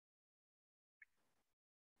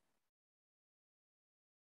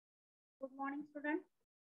morning student.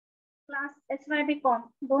 Class Sem.IV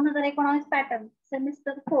 2019 pattern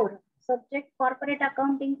Sem.IV subject corporate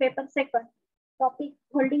accounting paper second topic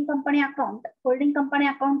holding company account. Holding company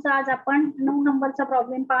अकाउंटचा आज आपण 9 नंबरचा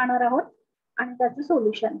problem पाहणार आहोत आणि त्याचं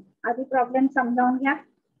सोल्युशन. आधी प्रॉब्लेम समजावून घ्या.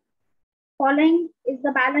 Following is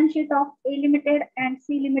the balance sheet of A Limited and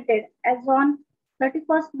C Limited as on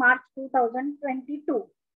 31st March 2022.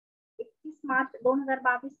 31 March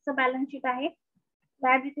 2022 चं बॅलन्स शीट आहे.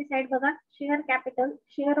 लायबिलिटी साइड बघा. Share capital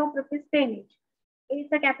share of rupees 10 each. ए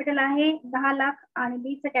चं कॅपिटल आहे 10 लाख आणि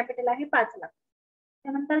बी चं कॅपिटल आहे 5 लाख.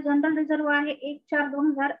 त्यानंतर जनरल रिझर्व्ह आहे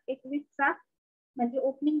 1/4/2021 चा म्हणजे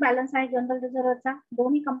ओपनिंग बॅलन्स आहे जनरल रिझर्व्हचा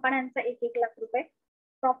दोन्ही कंपन्यांचा 1-1 लाख रुपये.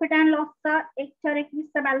 प्रॉफिट अँड लॉसचा 1/4/21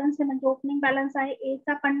 चा बॅलन्स आहे म्हणजे ओपनिंग बॅलन्स आहे ए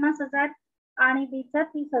चा 50,000 आणि बी चा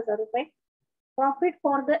 30,000 रुपये. प्रॉफिट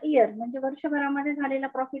फॉर द इयर म्हणजे वर्षभरामध्ये झालेला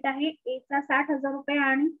प्रॉफिट आहे ए चा 60,000 रुपये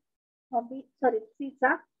आणि सी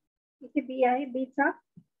चा इथे बी आहे बी चा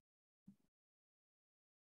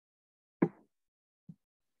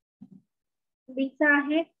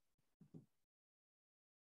आहे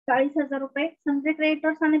 40,000 रुपये. सन्ड्री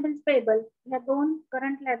क्रेडिटर्स आणि बिल्स पेएबल या दोन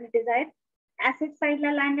करंट लायबिलिटीज आहेत. ऍसेट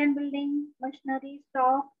साइडला land and building machinery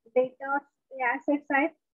stock debtors हे ऍसेट्स आहेत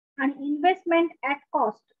आणि investment at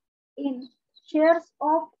cost in shares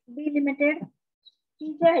of B limited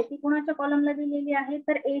ती जी आहे ती कोणाच्या कॉलमला दिलेली आहे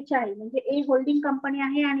तर ए ची आहे म्हणजे ए होल्डिंग कंपनी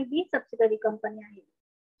आहे आणि बी सबसिडरी कंपनी आहे.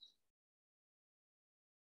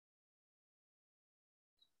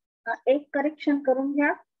 एक करेक्शन करून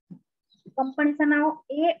घ्या. कंपनीचं नाव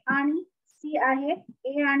ए आणि सी आहे.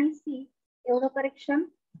 ए आणि सी एवढं करेक्शन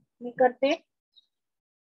मी करते.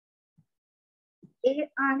 ए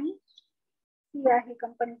आणि सी आहे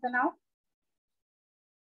कंपनीचं नाव.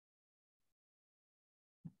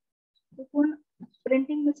 चुकून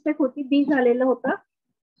प्रिंटिंग मिस्टेक होती बी झालेलं होतं.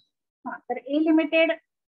 तर ए लिमिटेड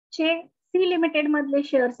चे सी लिमिटेड मधले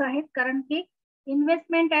शेअर्स आहेत कारण की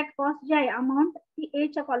इन्व्हेस्टमेंट ऍट कॉस्ट जी आहे अमाऊंट ती ए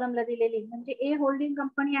च्या कॉलमला दिलेली म्हणजे ए होल्डिंग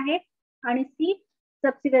कंपनी आहे आणि सी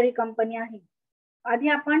सबसिडरी कंपनी आहे. आधी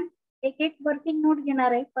आपण एक एक वर्किंग नोट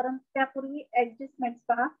घेणार आहे परंतु त्यापूर्वी ऍडजस्टमेंट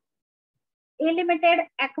पहा. ए limited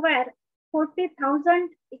acquire 40,000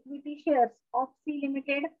 equity shares of C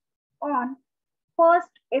limited on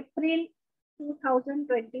 1st April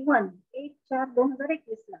 2021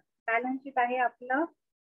 1/4/2021 ला. बॅलन्स शीट आहे आपलं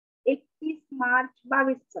 31 मार्च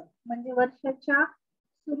 22 म्हणजे वर्षाच्या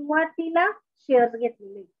सुरुवातीला शेअर्स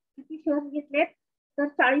घेतलेले. किती शेअर्स घेतलेत तर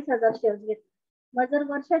 40,000 शेअर्स घेतले. मग जर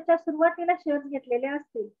वर्षाच्या सुरुवातीला शेअर्स घेतलेले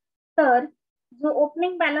असतील तर जो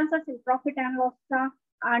ओपनिंग बॅलन्स असेल प्रॉफिट अँड लॉसचा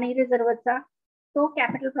आणि रिझर्व्हचा तो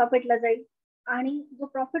कॅपिटल प्रॉफिटला जाईल आणि जो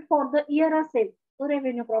प्रॉफिट फॉर द इयर असेल तो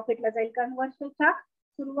रेव्हेन्यू प्रॉफिटला जाईल कारण वर्षाच्या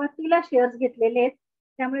सुरुवातीला शेअर्स घेतलेले आहेत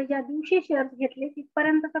त्यामुळे ज्या दिवशी शेअर्स घेतले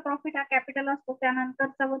तिथपर्यंतचा प्रॉफिट हा कॅपिटल असतो.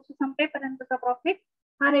 त्यानंतरचा वर्ष संपेपर्यंतचा प्रॉफिट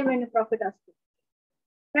हा रेव्हेन्यू प्रॉफिट असतो.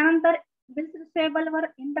 त्यानंतर बिल्स रिसिवेबल वर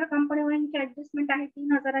इंटर कंपनी वरील ऍडजस्टमेंट आहे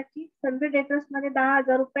 3,000 ची. सन्ड्री डेटर्स मध्ये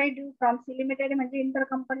 10,000 रुपये ड्यू फ्रॉम सी लिमिटेड म्हणजे इंटर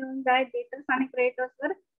कंपनी वरून जाय डेटर्स आणि क्रेडिटर्स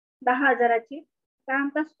वर 10,000 ची.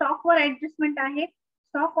 त्यानंतर स्टॉक वर ऍडजस्टमेंट आहे.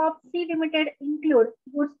 Stock of C limited include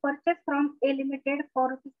goods purchase from A limited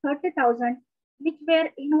for 30,000 which were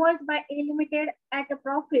invoiced by A Limited at a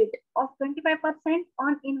profit of 25%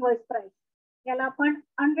 on invoice price. याला आपण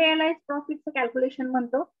अनरिअलाइज प्रॉफिटचं कॅल्क्युलेशन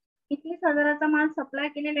म्हणतो. 30,000चा माल सप्लाय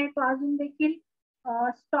केलेला आहे तो अजून देखील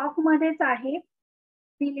स्टॉक मध्येच आहे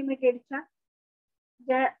सी लिमिटेडच्या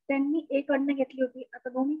ज्या त्यांनी ए कडनं घेतली होती. आता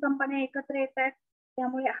दोन्ही कंपन्या एकत्र येत आहेत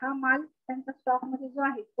त्यामुळे हा माल त्यांचा स्टॉक मध्ये जो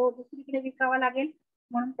आहे तो दुसरीकडे विकावा लागेल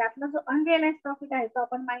म्हणून त्यातला जो अनरिअलाइज प्रॉफिट आहे तो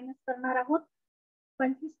आपण मायनस करणार आहोत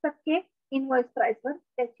 25% इनवॉइस प्राइस वर.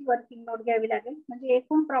 त्याची वर्किंग नोट घ्यावी लागेल म्हणजे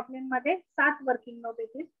एकूण प्रॉब्लेम मध्ये 7 वर्किंग नोट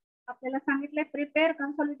येतील. आपल्याला सांगितलंय prepare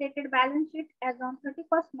consolidated balance sheet as on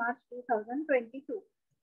 31 March 2022.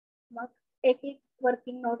 मग एक एक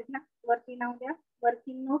वर्किंग नोट घ्या. वरती नाव द्या.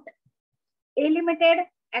 Working note A limited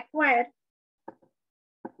acquire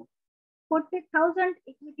 40,000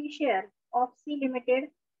 equity share of C limited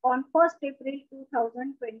on 1st April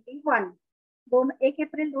 2021. 1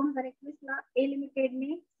 April 2021 ला ए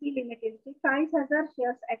लिमिटेडने सी लिमिटेडचे 40,000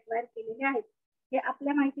 शेअर्स अक्वायर केलेले आहेत. हे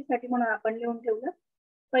आपल्या माहितीसाठी म्हणून आपण लिहून ठेवलं.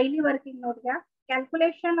 पहिली वर्किंग नोट घ्या.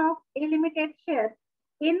 Calculation of A limited share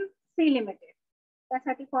in C limited.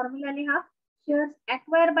 त्यासाठी फॉर्म्युला लिहा. शेअर्स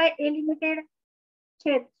अक्वायर बाय ए लिमिटेड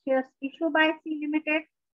छेद shares issue bye C limited.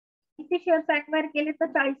 किती शेअर्स अक्वायर केले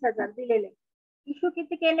तर 40,000 दिलेले. इश्यू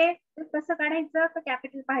किती केले तर कसं काढायचं तर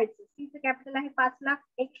कॅपिटल पाहायचं. सी चं कॅपिटल आहे 5 लाख.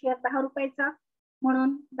 एक शेअर 10 रुपयाचा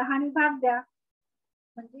म्हणून 10 ने भाग द्या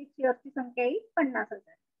म्हणजे शेअरची संख्या येईल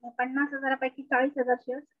 50,000. 50,000 पैकी 40,000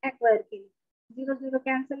 शेअर्स अक्वायर केले. 0 0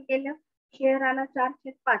 कॅन्सल केलं शेअर आला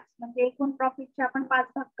 4/5 म्हणजे एकूण प्रॉफिटचे आपण 5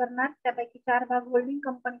 भाग करणार, त्यापैकी 4 भाग होल्डिंग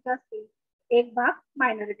कंपनीचे असतील, 1 भाग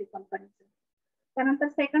मायनॉरिटी कंपनीचा. त्यानंतर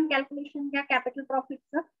सेकंड कॅल्क्युलेशन घ्या कॅपिटल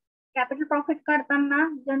प्रॉफिटचं. कॅपिटल प्रॉफिट काढताना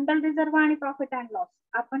जनरल रिझर्व्ह आणि प्रॉफिट अँड लॉस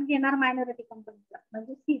आपण घेणार मायनॉरिटी कंपनीचा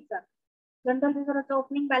म्हणजे सीचा. जनरल रिझर्व्हचा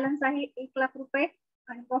ओपनिंग बॅलन्स आहे 1 लाख रुपये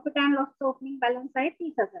आणि प्रॉफिट अँड लॉसचा ओपनिंग बॅलन्स आहे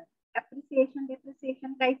 30,000. ऍप्रिसिएशन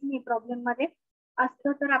डेप्रिसिएशन काहीच नाही प्रॉब्लेम मध्ये,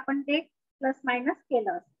 असतं तर आपण ते प्लस मायनस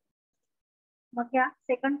केलं असतं. मग या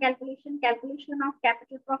second calculation of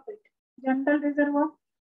capital profit. General reserve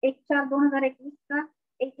 1/4/2021 का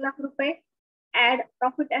 1 लाख रुपये ऍड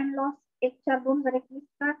प्रॉफिट अँड लॉस 1/4/2021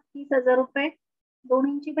 का 30,000 रुपये,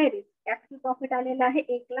 दोन्हींची बेरीज कॅपिटल प्रॉफिट आलेला आहे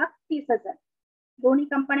 1,30,000. दोन्ही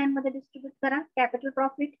कंपन्यांमध्ये डिस्ट्रीब्यूट करा. कॅपिटल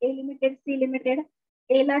प्रॉफिट ए लिमिटेड सी लिमिटेड,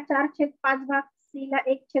 ए ला 4/5 भाग, सी ला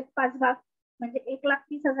 1/5 भाग, म्हणजे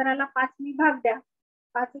 1,30,000ला 5 ने भाग द्या.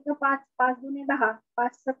 5 × 5 5 × 10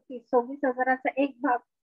 5 × 36 26,000चा 1 भाग,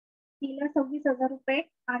 सी ला 26,000 रुपये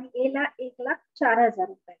आणि ए ला 1,04,000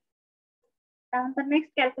 रुपये. त्यानंतर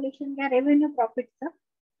नेक्स्ट कॅल्क्युलेशन घ्या revenue प्रॉफिटचं.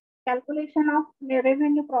 Calculation of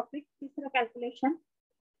revenue profit तिसरं कॅल्क्युलेशन.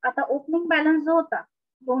 आता ओपनिंग बॅलन्स जो होता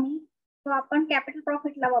दोन्ही तो आपण कॅपिटल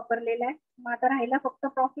प्रॉफिटला वापरलेला आहे. मग आता राहिला फक्त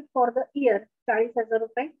प्रॉफिट फॉर द इयर 40,000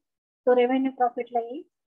 रुपये, तो रेव्हेन्यू प्रॉफिटला येईल.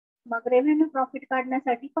 मग रेव्हेन्यू प्रॉफिट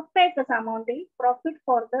काढण्यासाठी फक्त एकच अमाऊंट येईल, प्रॉफिट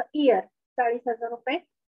फॉर द इयर 40,000 रुपये,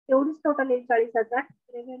 एवढीच टोटल येईल 40,000.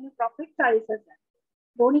 Revenue profit 40,000.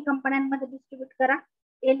 दोन्ही कंपन्यांमध्ये डिस्ट्रीब्यूट करा.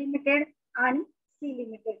 ए लिमिटेड आणि सी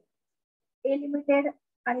लिमिटेड. ए लिमिटेड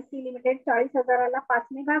आणि सी लिमिटेड 40,000ला 5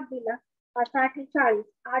 ने भाग दिला. 5×8 = 40,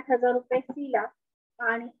 8,000 रुपये सी ला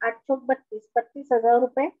आणि 8×4 = 32,000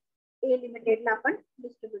 रुपये ए लिमिटेडला आपण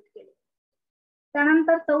डिस्ट्रीब्यूट केले.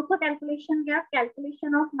 त्यानंतर चौथं कॅल्क्युलेशन घ्या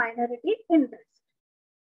कॅल्क्युलेशन ऑफ मायनॉरिटी इंटरेस्ट.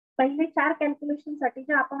 पहिले 4 कॅल्क्युलेशन साठी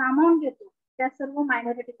जे आपण अमाऊंट घेतो त्या सर्व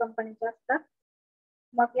मायनॉरिटी कंपनीच्या असतात.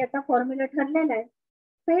 मग याचा फॉर्म्युला ठरलेला आहे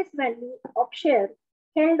face value of share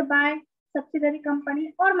held by subsidiary company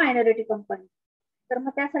और मायनॉरिटी कंपनी. तर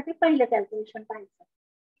मग त्यासाठी पहिलं कॅल्क्युलेशन पाहायचं.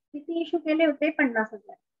 किती इश्यू केले होते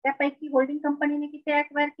 50,000, त्यापैकी होल्डिंग कंपनीने किती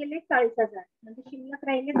ऍक्वायर केले 40,000, म्हणजे शिल्लक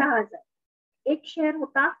राहिले 10,000. एक शेअर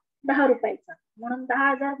होता 10 रुपयाचा म्हणून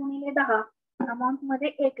 10,000 × 10 अमाऊंट मध्ये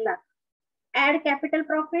 1 lakh. Add capital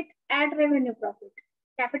profit add revenue profit.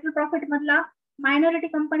 Capital profit मधला मायनॉरिटी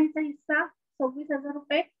कंपनीचा हिस्सा 26,000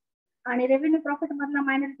 रुपये आणि रेव्हेन्यू प्रॉफिट मधला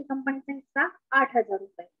मायनॉरिटी कंपनीचा हिस्सा 8,000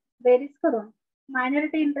 रुपये. बेरीज करून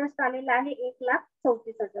मायनॉरिटी इंटरेस्ट आलेला आहे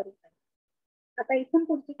 1,34,000 रुपये. आता इथून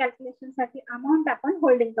पुढची कॅल्क्युलेशन साठी अमाऊंट आपण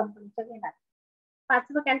होल्डिंग कंपनीच्या घेणार.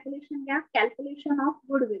 पाचवं कॅल्क्युलेशन घ्या कॅल्क्युलेशन ऑफ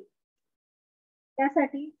गुडविल.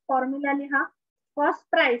 त्यासाठी फॉर्म्युला लिहा cost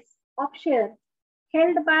price of share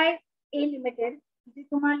held by A limited, जी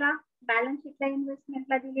तुम्हाला बॅलन्स शीटला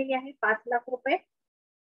इन्व्हेस्टमेंटला दिलेली आहे 5 लाख रुपये,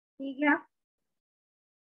 ती घ्या.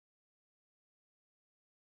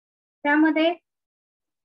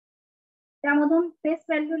 त्यामधून फेस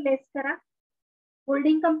व्हॅल्यू लेस करा.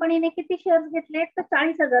 होल्डिंग कंपनीने किती शेअर्स घेतले तर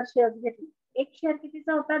 40,000 शेअर्स घेतले. एक शेअर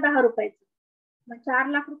कितीचा होता 10 रुपयाचा, मग 4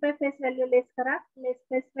 लाख रुपये फेस व्हॅल्यू लेस करा. लेस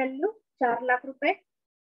फेस व्हॅल्यू 4 लाख रुपये.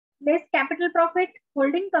 लेस कॅपिटल प्रॉफिट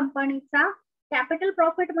होल्डिंग कंपनीचा कॅपिटल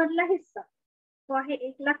प्रॉफिट मधला हिस्सा तो आहे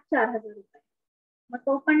 1,04,000 रुपये, मग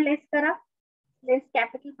तो पण लेस करा. लेस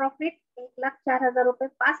कॅपिटल प्रॉफिट 1,04,000 रुपये.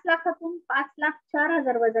 5 लाखातून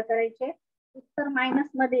 5,04,000 वजा करायचे, उत्तर मायनस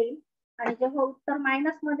मध्ये येईल. आणि जेव्हा उत्तर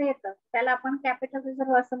मायनस मध्ये येतं त्याला आपण कॅपिटल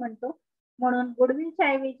रिझर्व्ह असं म्हणतो. म्हणून गुडविलच्या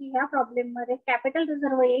ऐवजी ह्या प्रॉब्लेम मध्ये कॅपिटल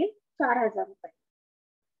रिझर्व्ह येईल 4,000 रुपये.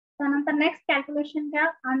 त्यानंतर नेक्स्ट कॅल्क्युलेशन घ्या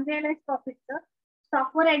अनरिअलाइज प्रॉफिटचं.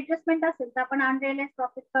 स्टॉकवर ऍडजस्टमेंट असेल तर आपण अनरिअलाइज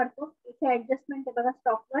प्रॉफिट काढतो. इथे ऍडजस्टमेंट आहे बघा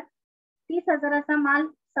स्टॉकवर. 30,000चा माल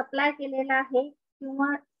सप्लाय केलेला आहे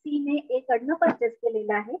किंवा सी ने ए कडनं परचेस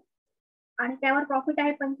केलेला आहे आणि त्यावर प्रॉफिट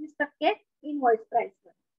आहे 25% इनवॉइस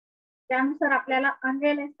प्राइसवर. त्यानुसार आपल्याला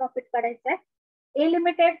अनरिअलाइज प्रॉफिट काढायचं आहे. ए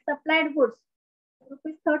limited supplied goods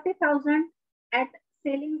 ₹30,000 at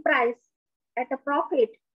selling price at a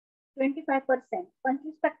profit 25%.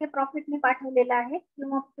 25% प्रॉफिटने पाठवलेला आहे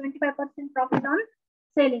किंवा 25% प्रॉफिट ऑन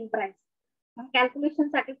सेलिंग प्राइस. मग कॅल्क्युलेशन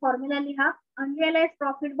साठी फॉर्म्युला लिहा अनरिअलाइज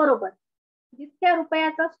प्रॉफिट बरोबर जितक्या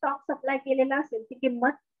रुपयाचा स्टॉक सप्लाय केलेला असेल ती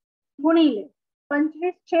किंमत गुणिले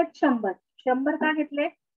 25/100. 100 का घेतले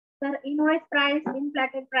तर invoice price,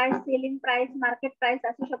 inflated price, selling price, market price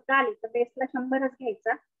असे शब्द आले तर बेसला 100च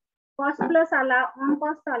घ्यायचा. कॉस्ट प्लस आला, ऑन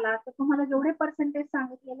कॉस्ट आला तर तुम्हाला जेवढे पर्सेंटेज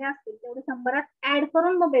सांगितलेले असतील तेवढे 100त ऍड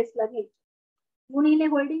करून मग बेसला घ्यायचे. गुणिले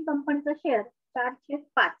होल्डिंग कंपनीचा शेअर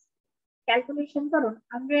 4/5. कॅल्क्युलेशन करून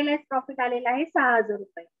अनरिअलाइज प्रॉफिट आलेला आहे 6,000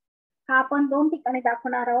 रुपये. हा आपण 2 ठिकाणी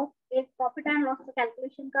दाखवणार आहोत. एक प्रॉफिट अँड लॉसचं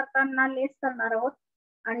कॅल्क्युलेशन करताना लेस करणार आहोत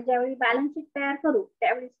आणि ज्यावेळी बॅलन्स शीट तयार करू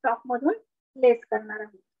त्यावेळी स्टॉक मधून लेस करणार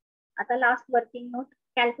आहोत. आता last working note,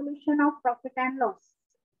 calculation of profit and loss.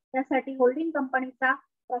 त्यासाठी होल्डिंग कंपनीचा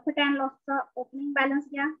प्रॉफिट अँड लॉसचा ओपनिंग बॅलन्स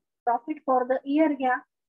घ्या, प्रॉफिट फॉर द इयर घ्या,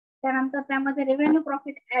 त्यानंतर त्यामध्ये रेव्हेन्यू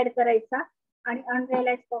प्रॉफिट ऍड करायचा आणि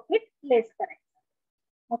अनरिअलाइज प्रॉफिट लेस करायचा.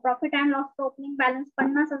 मग profit and लॉसचा opening balance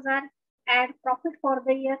 50,000, add profit for the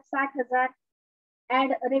year 60,000,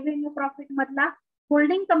 add revenue profit मधला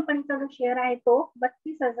होल्डिंग कंपनीचा जो शेअर आहे तो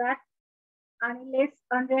 32,000 आणि लेस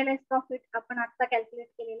अनरिअलाइज प्रॉफिट आपण आता कॅल्क्युलेट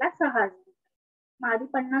केलेला 6,000. मग आधी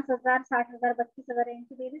 50,000, 60,000, 32,000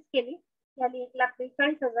 यांची बेरीज केली, याली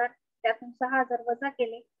 1,43,000, त्यातून 6,000 वजा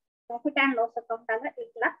केले, प्रॉफिट अँड लॉस अकाउंट आला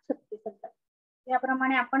 1,36,000.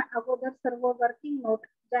 याप्रमाणे आपण अगोदर सर्व वर्किंग नोट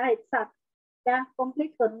ज्या आहेत 7 त्या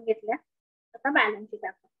कम्प्लीट करून घेतल्या. आता बॅलन्स शीट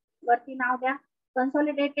आपण वरती नाव द्या,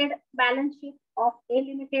 consolidated balance sheet of A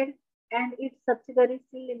Limited and its subsidiary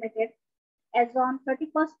C Limited as on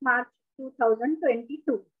 31st March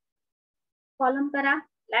 2022. Column करा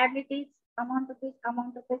liabilities, amount of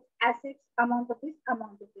assets, amount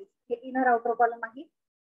of हे इनर आउटर कॉलम आहे.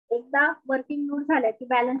 एकदा वर्किंग नोट झाल्या की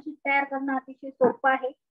बॅलन्स शीट तयार करणं अतिशय सोपं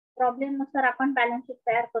आहे. प्रॉब्लेम नुसार आपण बॅलन्स शीट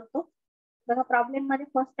तयार करतो. बघा प्रॉब्लेम मध्ये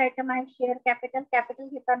फर्स्ट आयटम आहे शेअर कॅपिटल. कॅपिटल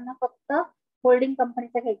घेताना फक्त होल्डिंग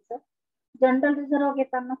कंपनीचं घ्यायचं, जनरल रिझर्व्ह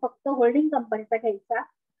घेताना फक्त होल्डिंग कंपनीचा घ्यायचा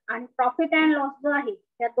आणि प्रॉफिट अँड लॉस जो आहे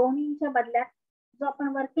त्या दोन्हीच्या बदल्यात जो आपण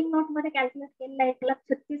वर्किंग नोट मध्ये कॅल्क्युलेट केलेला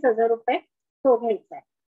 1,36,000 रुपये तो घ्यायचा आहे.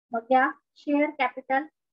 मग या share capital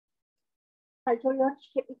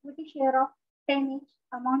equity share of 10 each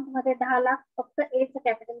amount मध्ये 10 लाख फक्त एचं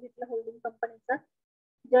कॅपिटल घेतलं होल्डिंग कंपनीचं.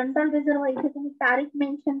 जनरल रिझर्व्ह इथे तुम्ही तारीख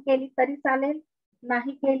मेन्शन केली तरी चालेल,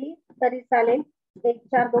 नाही केली तरी चालेल.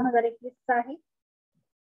 1/4/2021 आहे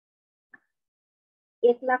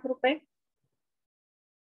 1 लाख रुपये.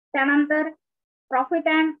 त्यानंतर प्रॉफिट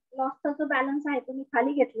अँड लॉसचा जो बॅलन्स आहे तुम्ही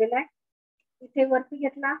खाली घेतलेला आहे, इथे वरती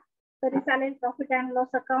घेतला तरी चालेल. प्रॉफिट अँड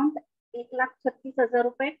लॉस अकाउंट 1,36,000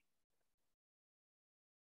 रुपये.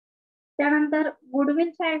 त्यानंतर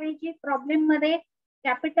गुडविलच्या ऐवजी प्रॉब्लेम मध्ये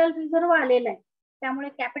कॅपिटल रिझर्व्ह आलेला आहे, त्यामुळे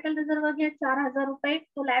कॅपिटल रिझर्व्ह घ्या 4,000 रुपये,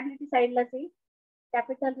 तो लायबिलिटी साईडला येईल.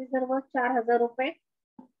 कॅपिटल रिझर्व्ह 4,000 रुपये.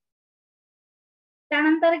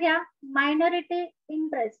 त्यानंतर घ्या मायनॉरिटी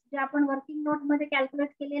इंटरेस्ट, जे आपण वर्किंग नोट मध्ये कॅल्क्युलेट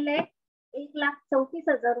केलेले आहे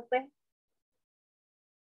 1,34,000 रुपये.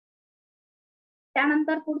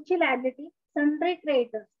 त्यानंतर पुढची लायबिलिटी सन्ड्री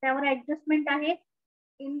क्रेडिटर्स, त्यावर ऍडजस्टमेंट आहे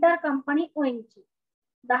इंटर कंपनी ओइंगची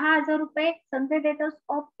 10,000 रुपये. Sundry debtors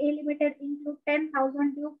of A limited include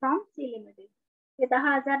 10,000 due from C limited, हे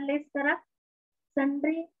 10,000 लेस करा.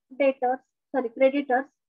 सन्ड्री क्रेडिटर्स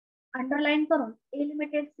अंडरलाईन करून ए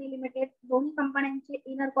लिमिटेड सी लिमिटेड दोन्ही कंपन्यांचे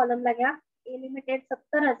इनर कॉलमला घ्या. ए लिमिटेड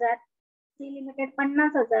 70,000, सी लिमिटेड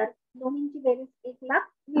 50,000, दोन्हींची बेरीज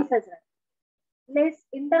 1,20,000. लेस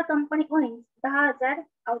इंटर कंपनी ओइंग 10,000,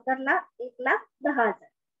 अवतरला 1,10,000.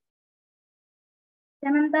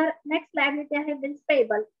 त्यानंतर नेक्स्ट लायबिलिटी आहे बिल्स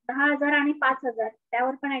पेएबल 10,000 आणि 5,000,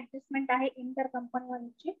 त्यावर पण ऍडजस्टमेंट आहे inter company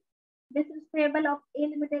ओइंगची. This is payable of A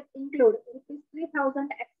limited include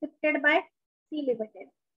 ₹3,000 accepted by C limited,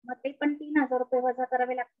 मग ते पण 3,000 रुपये वजा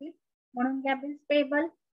करावे लागतील. म्हणून घ्या बिल्स पेएबल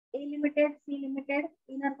ए लिमिटेड सी लिमिटेड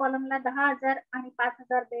इनर कॉलमला 10,000 आणि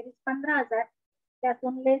 5,000 बेरीज 15,000,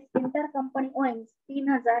 त्यातून लेस inter company owing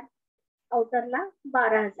 3,000, अवतरला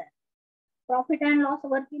 12,000. Profit and loss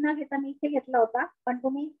वरती न घेता मी इथे घेतला होता, पण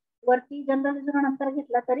तुम्ही वरती जनरल रिझर्व्ह नंतर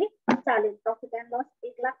घेतला तरी चालेल. प्रॉफिट अँड लॉस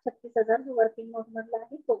 1,36,000 जो वर्किंग नोट मधला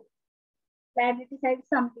आहे तो. लायबिलिटी साइड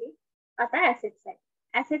संपली. आता ऍसेट साइड.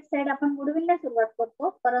 ऍसेट साइड आपण गुडविलला सुरुवात करतो,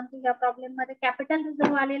 परंतु या प्रॉब्लेम मध्ये कॅपिटल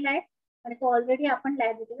रिझर्व्ह आलेला आहे आणि तो ऑलरेडी आपण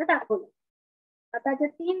लायबिलिटीला दाखवला. आता जे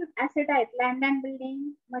 3 ऍसेट आहेत लँड अँड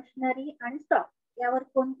बिल्डिंग, मशिनरी आणि स्टॉक, यावर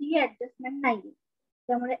कोणतीही ऍडजस्टमेंट नाही,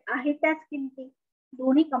 त्यामुळे आहे त्याच किमती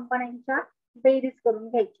दोन्ही कंपन्यांच्या बेरीज करून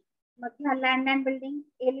घ्यायची. मग ह्या land and building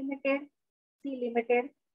A limited C limited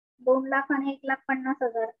 2 lakh आणि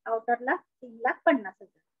 1,50,000, अवतरला 3,50,000.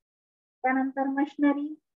 त्यानंतर मशिनरी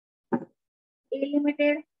ए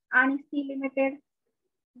लिमिटेड आणि सी लिमिटेड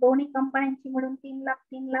दोन्ही कंपन्यांची मिळून 3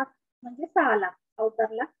 लाख म्हणजे 6 लाख,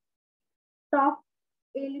 अवतरला. स्टॉक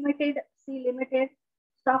ए लिमिटेड सी लिमिटेड,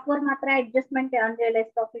 स्टॉकवर मात्र ऍडजस्टमेंट आहे अनरिअलाइज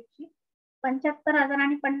प्रॉफिटची 75,000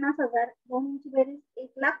 आणि 50,000, दोन्हींची बेरीज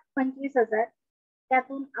 1,25,000.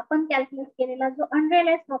 त्यातून आपण कॅल्क्युलेट केलेला जो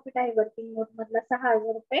अनरिअलाइज प्रॉफिट आहे वर्किंग नोट मधला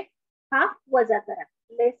 6,000 रुपये हा वजा करा.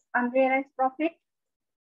 लेस अनरिअलाइज प्रॉफिट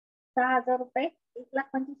 6,000 रुपये,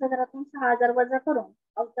 1,25,000तून 6,000 वजा करून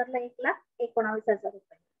अवतरला 1,19,000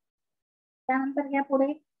 रुपये. त्यानंतर या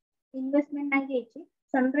पुढे इन्व्हेस्टमेंट नाही घ्यायची.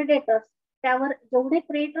 सन्ड्री डेटर्स, त्यावर जेवढे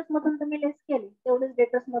क्रेडिटर्स मधून तुम्ही लेस केले तेवढेच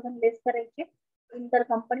डेटर्स मधून लेस करायचे इंटर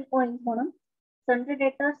कंपनी ओइंग म्हणून. सन्ड्री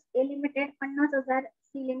डेटर्स ए लिमिटेड 50,000,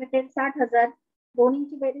 सी लिमिटेड 60,000,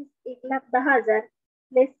 दोन्हीची बेरीज 1,10,000,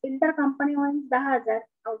 लेस इंटर कंपनी ओन्स 10,000,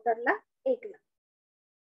 आउटरला 1,00,000.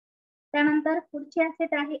 त्यानंतर पुढची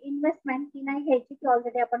ऍसेट आहे इन्व्हेस्टमेंट. ती नाही घ्यायची, ती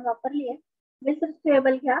ऑलरेडी आपण वापरली आहे. बिल्स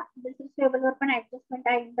रिसिवेबल घ्या. बिल्स रिसिवेबल वर पण ऍडजस्टमेंट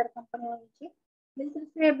आहे इंटर कंपनी ओनची. बिल्स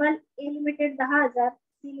रिसिवेबल ए लिमिटेड 10,000,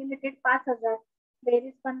 सी लिमिटेड 5,000,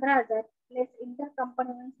 बेरीज 15,000, लेस इंटर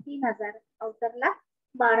कंपनी ओन्स 3,000, आउटरला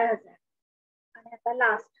 12,000. आणि आता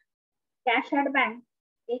लास्ट कॅश ऍट बँक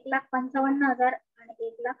 1,55,000 आणि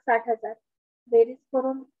 1,60,000, बेरीज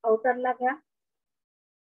करून आउटरला घ्या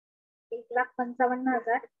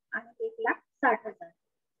 1,55,000 आणि 1,60,000.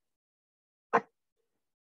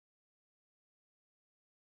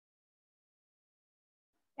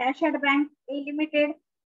 Cash at bank A limited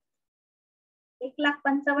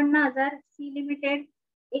 1,55,000, C limited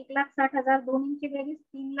 1,60,000, दोन्हीची बेरीज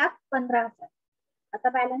 3,15,000. आता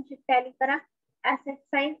बॅलन्स शीट टॅली करा. ऍसेट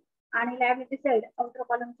साइड आणि लायबिलिटी साइड आउटर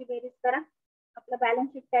कॉलमची बेरीज करा. आपलं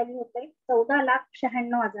बॅलन्स शीट टॅली होतंय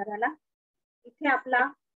 14,96,000. इथे आपला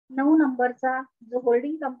 9 नंबरचा जो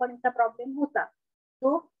होल्डिंग कंपनीचा प्रॉब्लेम होता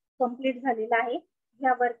तो कंप्लीट झालेला आहे.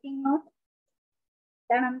 ह्या वर्किंग नोट,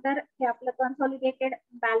 त्यानंतर हे आपलं कन्सॉलिडेटेड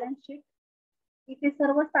बॅलन्स शीट. इथे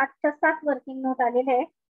सर्व 7च्या 7 वर्किंग नोट आलेले आहे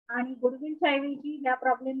आणि गुडविलच्या ऐवजी या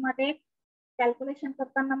प्रॉब्लेम मध्ये कॅल्क्युलेशन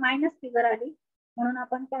करताना मायनस फिगर आली, म्हणून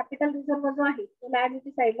आपण कॅपिटल रिझर्व जो आहे तो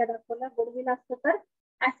लायबिलिटी साइडला दाखवला, गुडविल असतो तर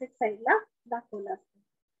ऍसेट साइडला दाखवला असतो.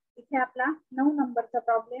 इथे आपला 9 नंबरचा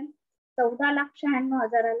प्रॉब्लेम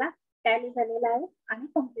 14,96,000 टॅली झालेला आहे आणि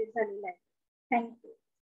कम्प्लीट झालेला आहे. थँक्यू.